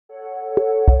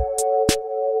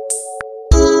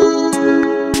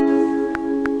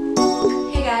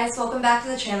welcome back to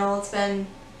the channel. It's been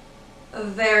a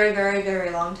very, very, very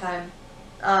long time.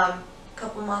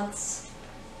 Couple months.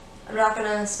 I'm not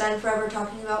gonna spend forever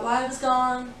talking about why I was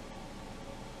gone.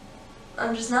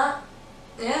 I'm just not.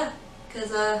 Yeah,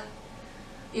 because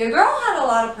your girl had a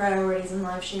lot of priorities in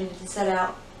life she needed to set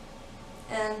out.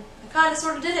 And I kind of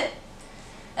sort of did it.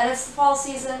 And it's the fall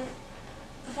season.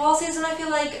 The fall season, I feel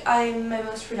like I'm my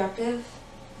most productive.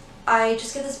 I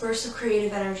just get this burst of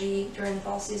creative energy during the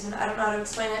fall season. I don't know how to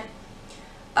explain it.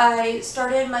 I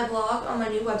started my blog on my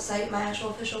new website, my actual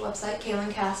official website,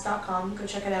 kaylincast.com. Go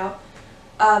check it out.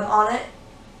 On it,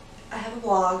 I have a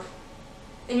blog.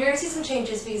 And you're going to see some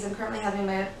changes because I'm currently having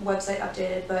my website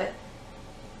updated, but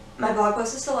my blog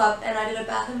post is still up, and I did a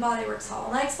Bath & Body Works haul.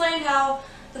 And I explained how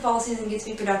the fall season gets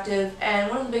me productive, and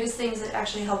one of the biggest things that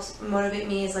actually helps motivate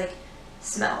me is, like,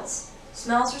 smells.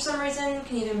 Smells, for some reason,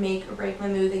 can either make or break my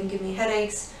mood. They can give me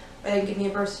headaches, or they can give me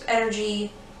a burst of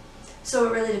energy. So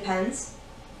it really depends.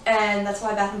 And that's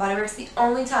why Bath & Body Works, the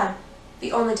only time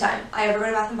I ever go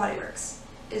to Bath & Body Works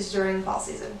is during the fall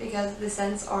season because the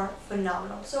scents are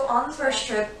phenomenal. So on the first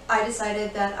trip, I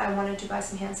decided that I wanted to buy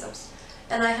some hand soaps.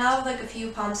 And I have like a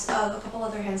few pumps of a couple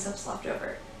other hand soaps left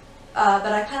over.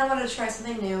 But I kind of wanted to try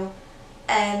something new.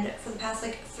 And for the past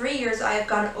like 3 years, I have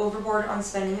gone overboard on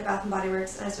spending at Bath & Body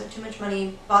Works, and I spent too much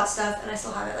money, bought stuff, and I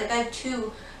still have it. Like I have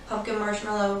 2 pumpkin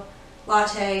marshmallow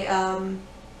latte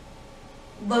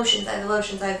lotions. I have the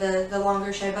lotions. I have the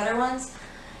longer shea butter ones,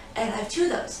 and I have 2 of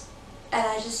those. And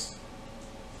I just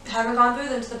haven't gone through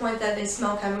them to the point that they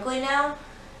smell chemically now.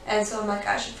 And so I'm like,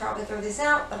 I should probably throw these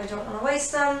out, but I don't want to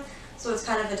waste them. So it's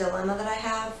kind of a dilemma that I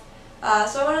have.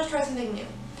 So I wanted to try something new.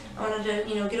 I wanted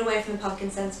to, get away from the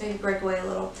pumpkin scents, maybe break away a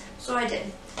little. So I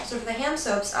did. So for the hand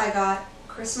soaps, I got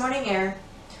Crisp Morning Air,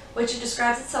 which it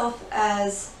describes itself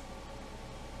as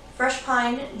fresh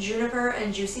pine, juniper,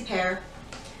 and juicy pear.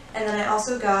 And then I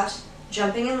also got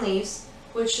Jumping in Leaves,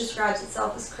 which describes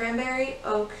itself as cranberry,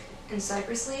 oak, and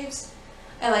cypress leaves.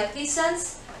 I like these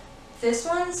scents. This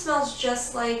one smells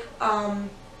just like a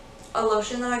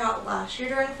lotion that I got last year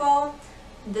during fall.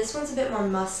 This one's a bit more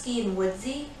musky and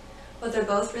woodsy, but they're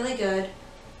both really good.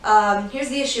 Here's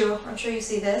the issue. I'm sure you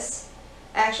see this.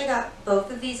 I actually got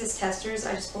both of these as testers.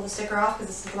 I just pulled the sticker off because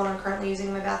this is the one I'm currently using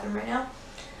in my bathroom right now.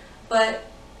 But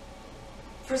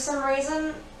for some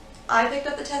reason, I picked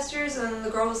up the testers, and the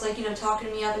girl was like,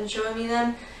 talking me up and showing me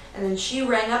them. And then she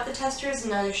rang up the testers,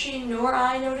 and neither she nor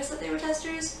I noticed that they were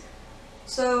testers.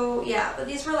 So, yeah, but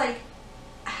these were like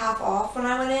half off when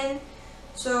I went in.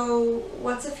 So,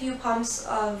 what's a few pumps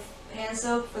of hand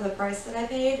soap for the price that I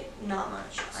paid? Not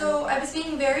much. So, I was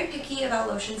being very picky about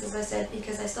lotions, as I said,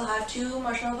 because I still have 2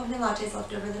 marshmallow pumpkin lattes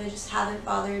left over that I just haven't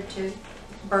bothered to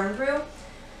burn through.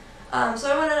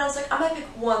 So I went in and I was like, I might pick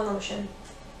 1 lotion.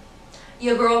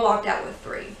 Your girl walked out with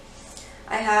 3.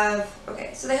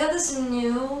 So they have this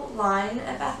new line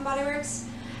at Bath & Body Works,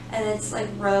 and it's like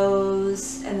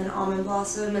rose, and then almond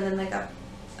blossom, and then like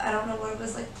I don't know what it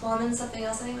was, like plum and something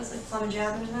else. I think it was like plum and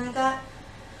jasmine or something like that.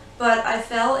 But I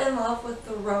fell in love with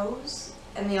the rose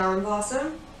and the almond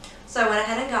blossom, so I went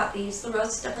ahead and got these. The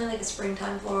rose is definitely like a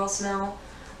springtime floral smell,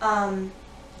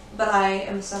 but I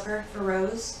am a sucker for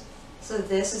rose, so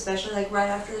this, especially like right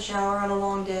after the shower on a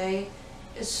long day,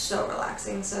 is so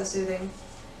relaxing, so soothing.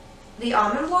 The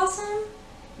almond blossom,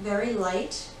 very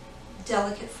light,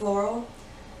 delicate floral.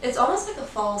 It's almost like a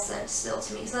fall scent still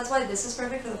to me, so that's why this is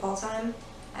perfect for the fall time.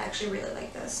 I actually really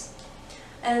like this.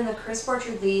 And then the crisp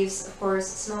orchard leaves, of course,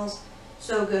 smells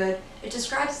so good. It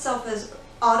describes itself as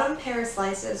autumn pear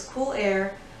slices, cool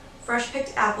air, fresh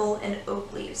picked apple, and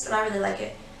oak leaves, and I really like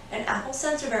it. And apple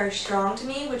scents are very strong to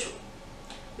me, which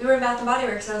we were in Bath & Body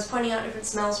Works, and I was pointing out different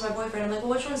smells to my boyfriend. I'm like,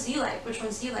 well, which ones do you like? Which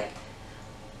ones do you like?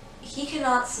 He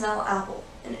cannot smell apple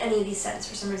in any of these scents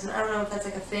for some reason. I don't know if that's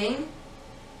like a thing,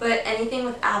 but anything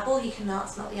with apple, he cannot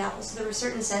smell the apple. So there were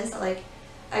certain scents that, like,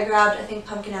 I grabbed, I think,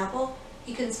 pumpkin apple.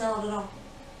 He couldn't smell it at all.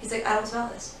 He's like, I don't smell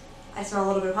this. I smell a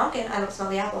little bit of pumpkin. I don't smell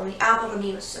the apple. And the apple to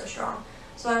me was so strong.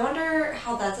 So I wonder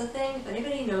how that's a thing. If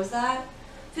anybody knows that,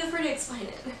 feel free to explain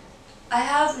it. I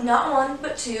have not 1,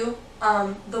 but 2.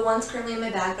 The one's currently in my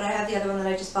bag, but I have the other one that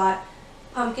I just bought.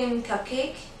 Pumpkin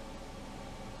Cupcake.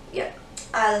 Yep.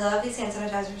 I love these hand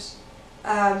sanitizers.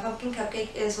 Pumpkin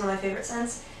Cupcake is one of my favorite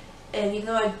scents, and even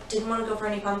though I didn't want to go for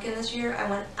any pumpkin this year, I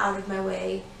went out of my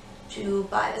way to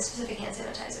buy this specific hand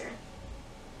sanitizer.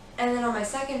 And then on my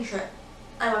second trip,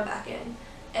 I went back in,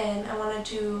 and I wanted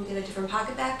to get a different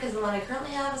PocketBac because the one I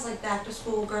currently have is like back to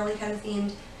school, girly kind of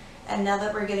themed, and now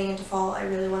that we're getting into fall, I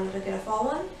really wanted to get a fall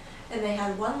one, and they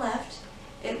had 1 left.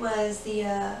 It was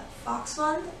the Fox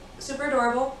one, super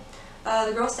adorable.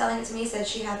 The girl selling it to me said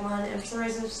she had one, and for some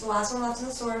reason it was the last one left in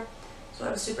the store, so So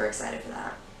I was super excited for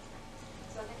that.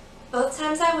 Both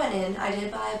times I went in, I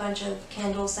did buy a bunch of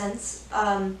candle scents.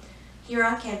 Here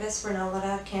on campus, we're not allowed to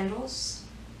have candles,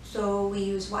 so we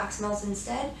use wax melts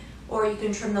instead, or you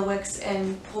can trim the wicks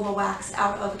and pull the wax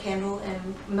out of a candle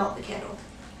and melt the candle.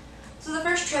 So the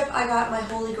first trip, I got my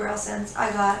holy grail scents.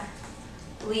 I got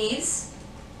Leaves,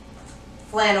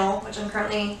 Flannel, which I'm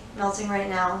currently melting right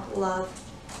now, love,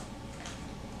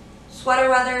 Sweater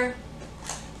Weather,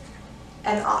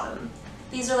 and Autumn.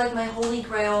 These are like my holy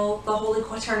grail, the holy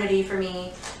quaternity for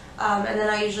me. And then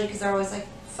I usually, because they're always like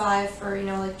 5 for, you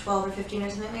know, like 12 or 15 or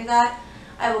something like that,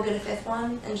 I will get a 5th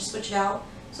one and just switch it out.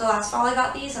 So last fall I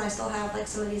got these, and I still have like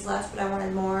some of these left, but I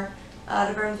wanted more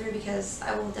to burn through because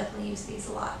I will definitely use these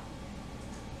a lot.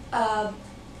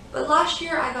 But last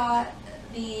year I got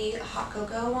the hot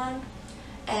cocoa one,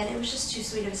 and it was just too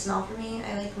sweet of a smell for me.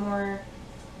 I like more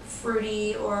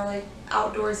fruity or like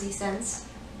outdoorsy scents.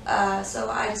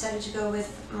 So I decided to go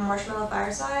with Marshmallow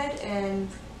Fireside, and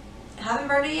haven't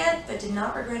burned it yet, but did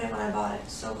not regret it when I bought it.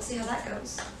 So we'll see how that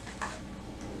goes.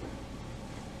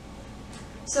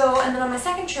 So, and then on my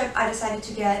second trip, I decided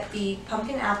to get the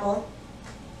pumpkin apple,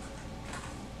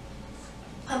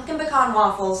 pumpkin pecan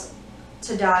waffles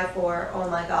to die for, oh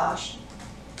my gosh,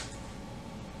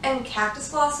 and Cactus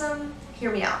Blossom.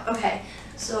 Hear me out. Okay,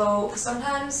 so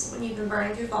sometimes when you've been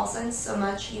burning through fall scents so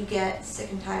much, you get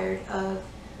sick and tired of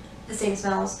the same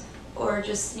smells or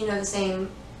just, you know, the same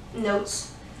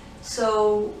notes.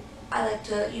 So I like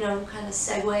to, you know, kind of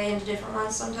segue into different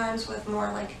ones sometimes with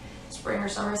more like spring or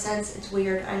summer scents. It's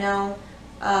weird, I know,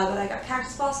 but I got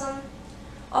Cactus Blossom.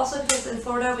 Also, because in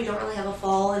Florida we don't really have a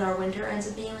fall, and our winter ends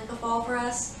up being like a fall for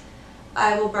us,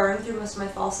 I will burn through most of my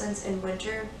fall scents in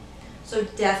winter. So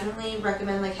definitely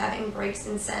recommend like having breaks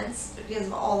in scents because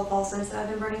of all the fall scents that I've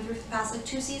been burning through for the past like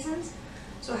 2 seasons.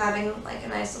 So having like a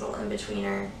nice little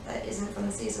in-betweener that isn't from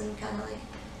the season kind of like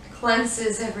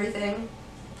cleanses everything.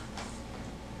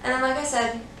 And then like I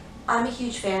said, I'm a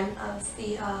huge fan of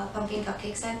the pumpkin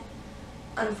cupcake scent.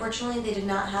 Unfortunately, they did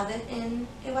not have it in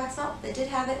a wax melt. They did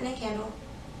have it in a candle.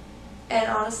 And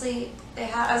honestly,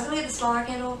 I was going to get the smaller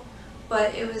candle,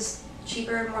 but it was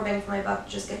cheaper, more bang for my buck,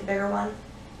 just get the bigger one,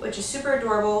 which is super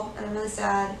adorable, and I'm really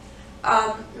sad.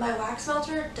 My wax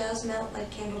melter does melt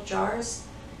like candle jars,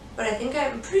 but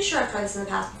I'm pretty sure I've tried this in the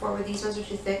past before where these ones are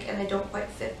too thick and they don't quite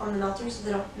fit on the melter, so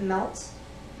they don't melt.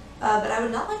 But I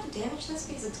would not like to damage this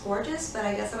because it's gorgeous, but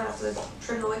I guess I'm going to have to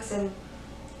trim the wicks and,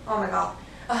 oh my god,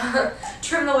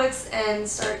 trim the wicks and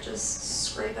start just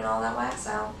scraping all that wax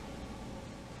out.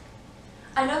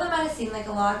 I know that might have seemed like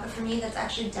a lot, but for me that's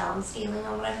actually downscaling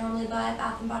on what I normally buy at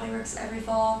Bath & Body Works every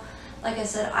fall. Like I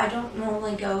said, I don't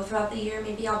normally go throughout the year.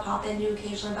 Maybe I'll pop in to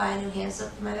occasionally buy a new hand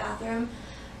soap for my bathroom.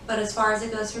 But as far as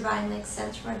it goes for buying like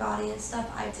scents for my body and stuff,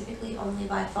 I typically only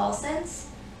buy fall scents.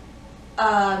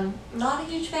 Not a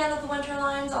huge fan of the winter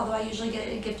lines, although I usually get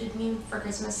it gifted me for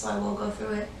Christmas, so I will go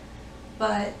through it.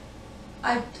 But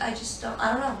I just don't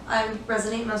know. I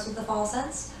resonate most with the fall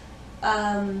scents.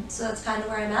 So that's kind of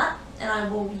where I'm at, and I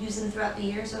will use them throughout the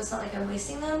year, so it's not like I'm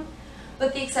wasting them.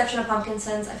 With the exception of pumpkin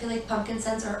scents, I feel like pumpkin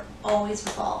scents are always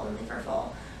for fall, only for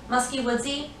fall. Musky,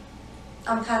 woodsy,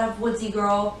 I'm kind of woodsy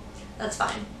girl, that's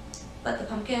fine. But the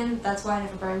pumpkin, that's why I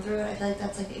never burn through it. I feel like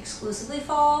that's like exclusively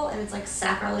fall, and it's like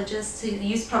sacrilegious to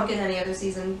use pumpkin any other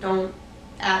season. Don't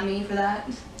at me for that.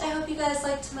 I hope you guys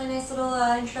liked my nice little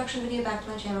introduction video back to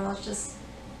my channel. It's just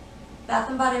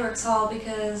Bath & Body Works haul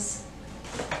because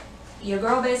your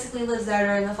girl basically lives there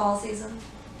during the fall season.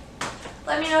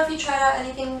 Let me know if you tried out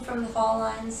anything from the fall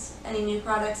lines, any new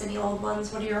products, any old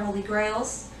ones. What are your holy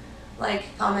grails?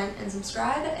 Like, comment, and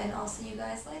subscribe, and I'll see you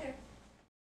guys later.